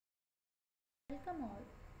Welcome all.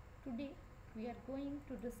 Today we are going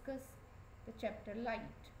to discuss the chapter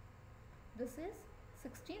Light. This is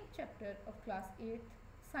 16th chapter of class 8th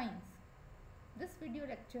Science. This video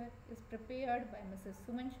lecture is prepared by Mrs.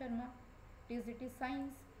 Suman Sharma, TZT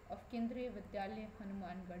Science of Kendriya Vidyalaya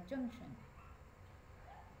Hanumangarh Junction.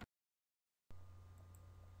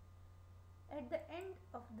 At the end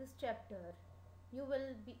of this chapter, you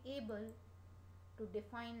will be able to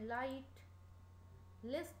define light,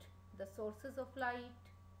 list the sources of light,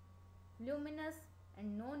 luminous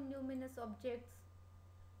and non-luminous objects,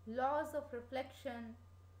 laws of reflection,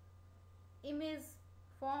 image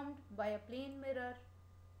formed by a plane mirror,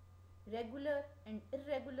 regular and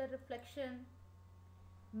irregular reflection,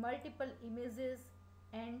 multiple images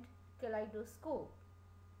and kaleidoscope.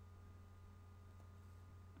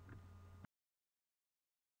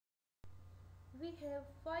 We have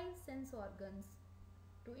 5 sense organs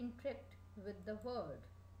to interact with the world.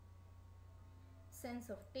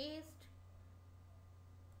 Sense of taste,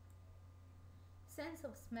 sense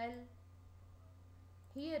of smell,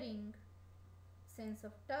 hearing, sense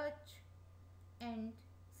of touch and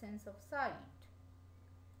sense of sight.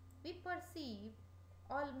 We perceive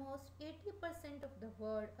almost 80% of the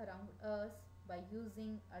world around us by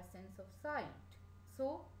using our sense of sight.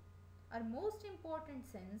 So, our most important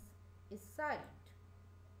sense is sight.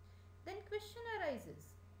 Then question arises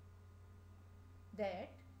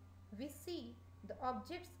that we see the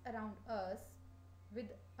objects around us with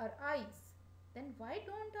our eyes. Then why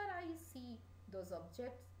don't our eyes see those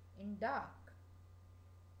objects in dark?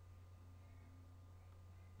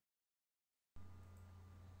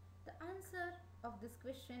 The answer of this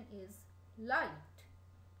question is light.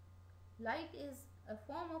 Light is a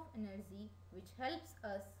form of energy which helps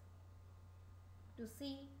us to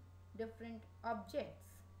see different objects.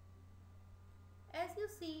 As you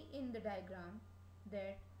see in the diagram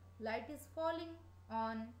that light is falling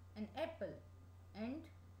on an apple and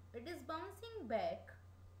it is bouncing back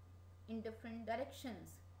in different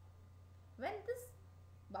directions. When this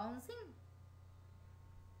bouncing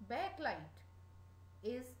back light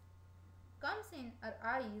comes in our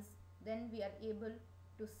eyes, then we are able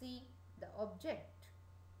to see the object.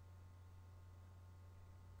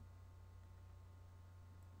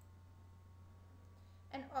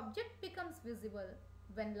 An object becomes visible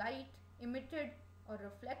when light emitted or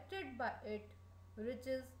reflected by it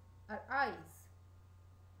reaches our eyes.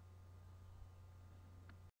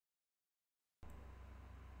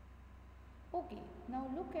 Okay, now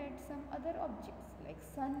look at some other objects like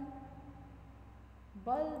sun,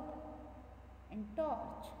 bulb and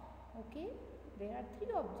torch. Okay, there are 3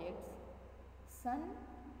 objects: sun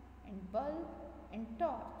and bulb and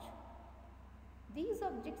torch. These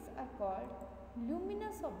objects are called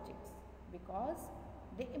luminous objects because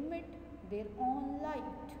they emit their own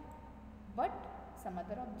light. But some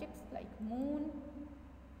other objects like moon,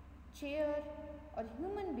 chair or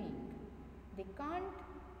human being, they can't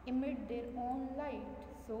emit their own light,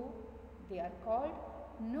 so they are called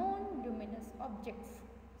non-luminous objects.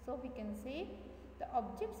 So we can say the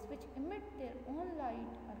objects which emit their own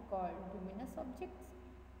light are called luminous objects,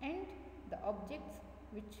 and the objects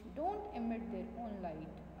which don't emit their own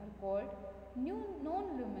light are called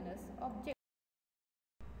non-luminous objects.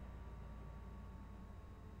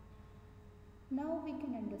 Now we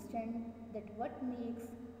can understand that what makes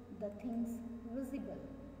the things visible.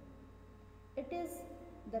 It is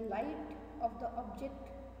the light of the object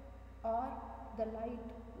or the light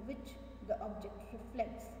which the object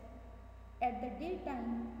reflects. At the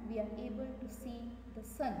daytime we are able to see the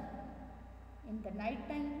sun. In the night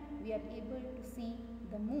time we are able to see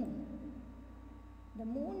the moon. The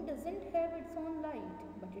moon doesn't have its own light,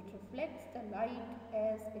 but it reflects the light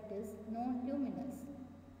as it is non-luminous.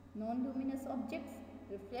 Non-luminous objects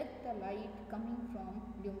reflect the light coming from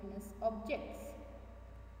luminous objects.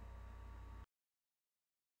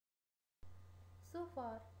 So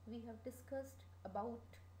far we have discussed about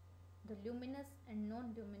the luminous and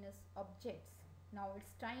non-luminous objects. Now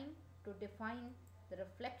it's time to define the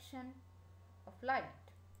reflection of light.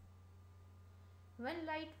 When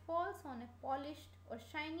light falls on a polished or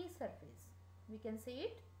shiny surface, we can say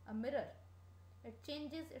it a mirror. It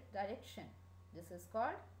changes its direction. This is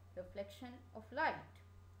called reflection of light.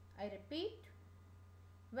 I repeat,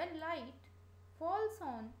 when light falls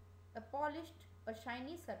on a polished or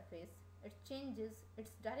shiny surface, it changes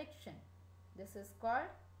its direction. This is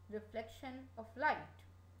called reflection of light.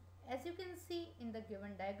 As you can see in the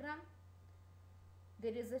given diagram,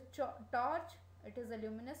 there is a torch, it is a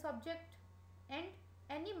luminous object, and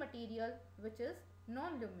any material which is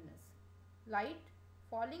non-luminous. Light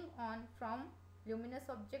falling on from luminous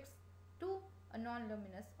objects to a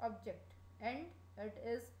non-luminous object, and it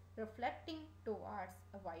is reflecting towards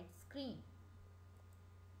a white screen.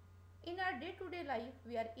 In our day-to-day life,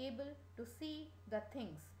 we are able to see the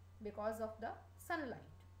things because of the sunlight.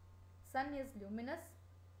 Sun is luminous.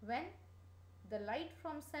 When the light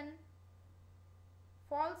from sun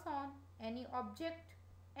falls on any object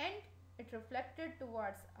and it reflected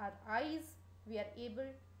towards our eyes, we are able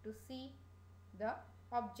to see the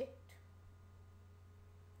object.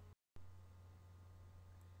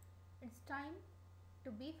 It's time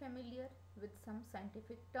to be familiar with some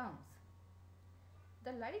scientific terms.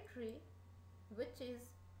 The light ray which is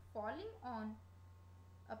falling on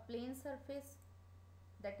a plane surface,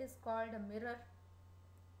 that is called a mirror,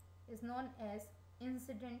 is known as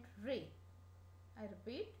incident ray. I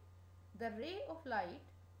repeat, the ray of light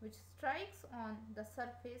which strikes on the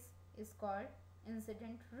surface is called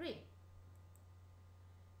incident ray.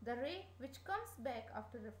 The ray which comes back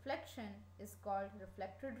after reflection is called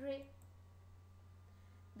reflected ray.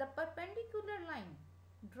 The perpendicular line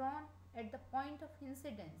drawn at the point of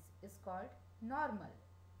incidence is called normal.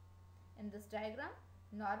 In this diagram,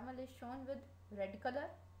 normal is shown with red color.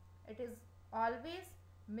 It is always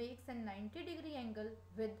makes a 90-degree angle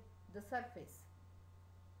with the surface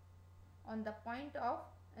on the point of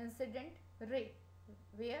incident ray.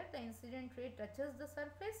 Where the incident ray touches the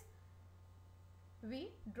surface, we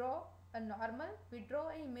draw an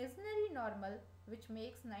imaginary normal which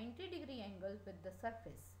makes 90-degree angle with the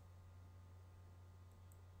surface.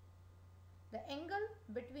 The angle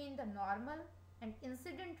between the normal and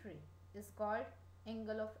incident ray is called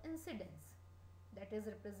angle of incidence, that is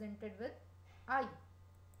represented with I,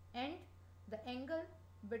 and the angle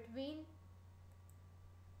between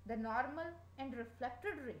the normal and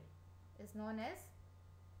reflected ray is known as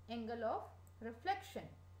angle of reflection.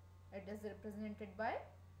 It is represented by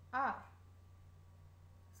R.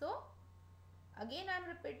 So again I am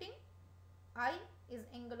repeating, I is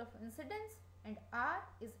angle of incidence and R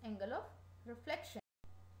is angle of reflection.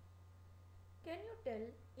 Can you tell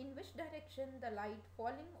in which direction the light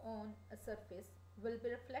falling on a surface will be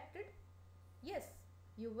reflected? Yes,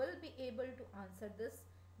 you will be able to answer this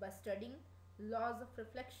by studying laws of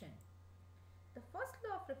reflection. The first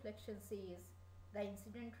law of reflection says the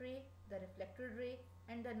incident ray, the reflected ray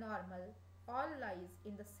and the normal all lies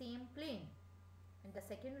in the same plane. And the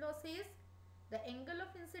second law says the angle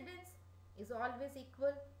of incidence is always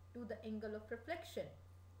equal to the angle of reflection.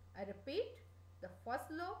 I repeat, the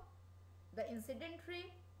first law, the incident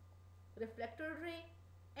ray, reflected ray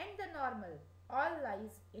and the normal all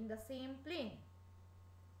lies in the same plane.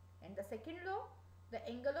 And the second law, the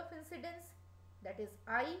angle of incidence, that is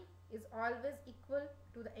I, is always equal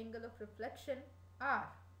to the angle of reflection R.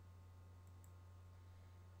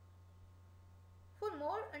 For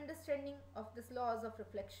more understanding of these laws of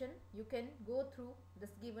reflection, you can go through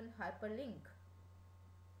this given hyperlink.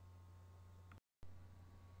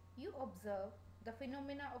 You observe the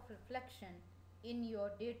phenomena of reflection in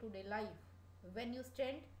your day-to-day life when you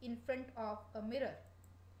stand in front of a mirror.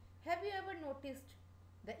 Have you ever noticed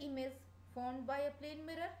the image formed by a plane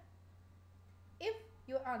mirror? If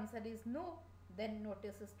your answer is no, then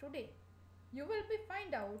notice this today. You will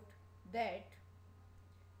find out that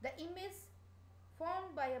the image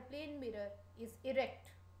formed by a plane mirror is erect.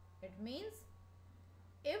 It means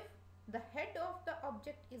if the head of the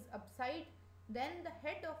object is upside, then the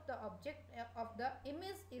head of the object of the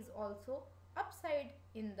image is also upside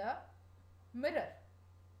in the mirror.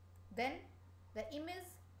 Then the image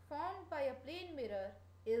formed by a plane mirror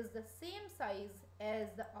is the same size as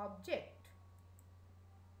the object.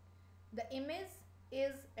 The image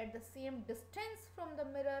is at the same distance from the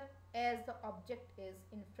mirror as the object is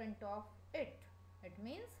in front of it. It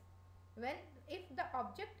means if the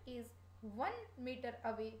object is 1 meter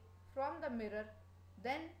away from the mirror,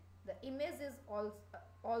 then the image is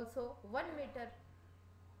also 1 meter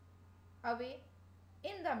away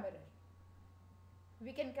in the mirror.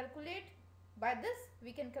 We can calculate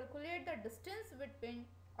the distance between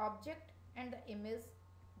object and the image,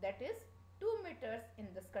 that is 2 meters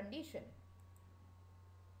in this condition.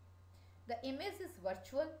 The image is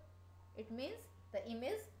virtual. It means the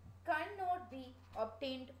image cannot be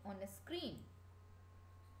obtained on a screen.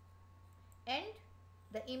 And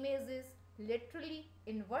the image is literally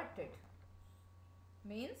inverted.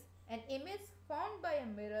 Means an image formed by a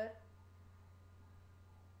mirror,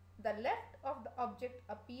 the left of the object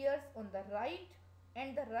appears on the right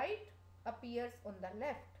and the right appears on the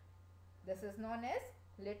left. This is known as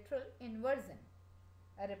literal inversion.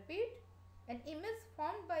 I repeat, an image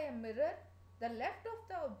formed by a mirror, the left of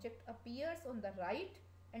the object appears on the right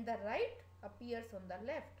and the right appears on the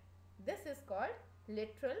left. This is called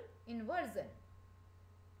literal inversion.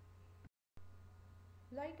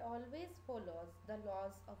 Light always follows the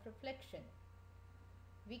laws of reflection.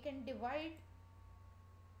 We can divide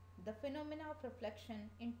the phenomena of reflection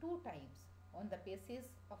in two types on the basis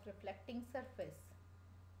of reflecting surface.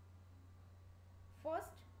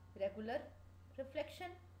 First, regular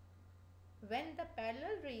reflection. When the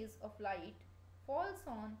parallel rays of light falls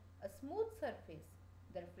on a smooth surface,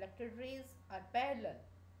 the reflected rays are parallel.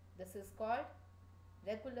 This is called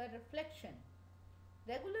regular reflection.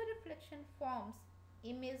 Regular reflection forms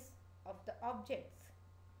image of the objects.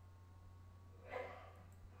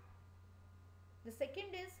 The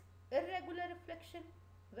second is irregular reflection.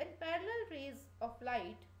 When parallel rays of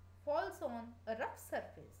light falls on a rough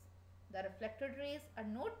surface, the reflected rays are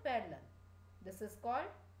not parallel. This is called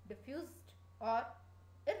diffused or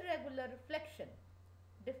irregular reflection.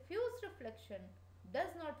 Diffused reflection does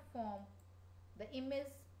not form the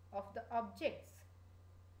image of the objects.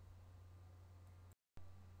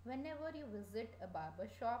 Whenever you visit a barber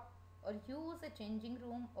shop or use a changing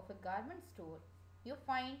room of a garment store, you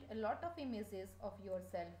find a lot of images of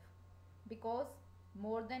yourself because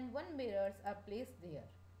more than one mirrors are placed there.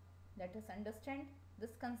 Let us understand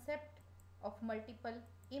this concept of multiple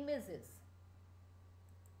images.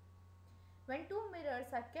 When two mirrors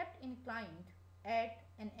are kept inclined at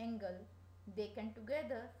an angle, they can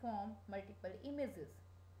together form multiple images.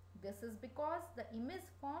 This is because the image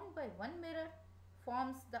formed by one mirror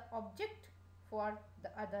forms the object for the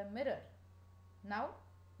other mirror. Now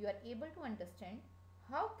you are able to understand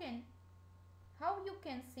how you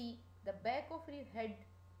can see the back of your head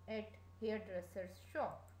at hairdresser's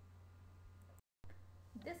shop.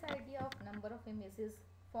 This idea of number of images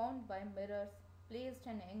formed by mirrors placed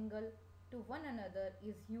an angle to one another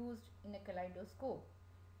is used in a kaleidoscope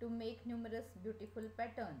to make numerous beautiful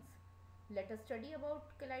patterns. Let us study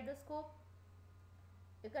about kaleidoscope.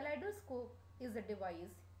 A kaleidoscope is a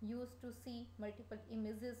device used to see multiple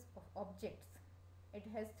images of objects. It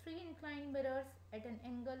has three inclined mirrors at an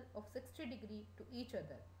angle of 60 degrees to each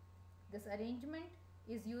other. This arrangement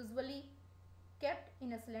is usually kept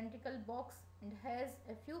in a cylindrical box and has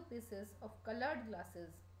a few pieces of colored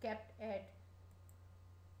glasses kept at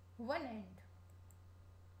one end.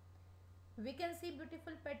 We can see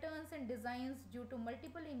beautiful patterns and designs due to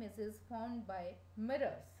multiple images formed by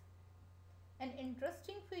mirrors. An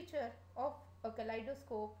interesting feature of a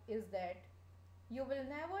kaleidoscope is that you will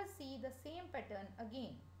never see the same pattern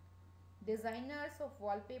again. Designers of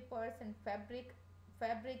wallpapers and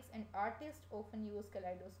fabrics and artists often use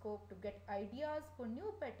kaleidoscope to get ideas for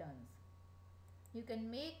new patterns. You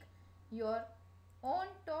can make your own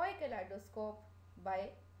toy kaleidoscope by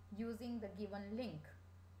using the given link.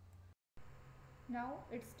 Now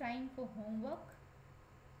it's time for homework.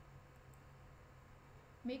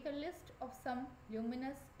 Make a list of some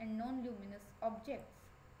luminous and non-luminous objects.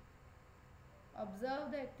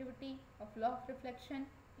 Observe the activity of law of reflection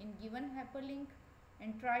in given hyperlink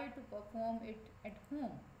and try to perform it at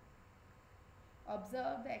home.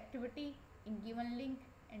 Observe the activity in given link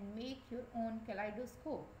and make your own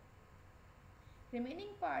kaleidoscope. Remaining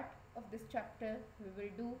part of this chapter we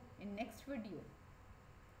will do in next video.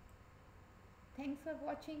 Thanks for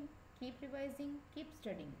watching. Keep revising, keep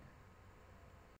studying.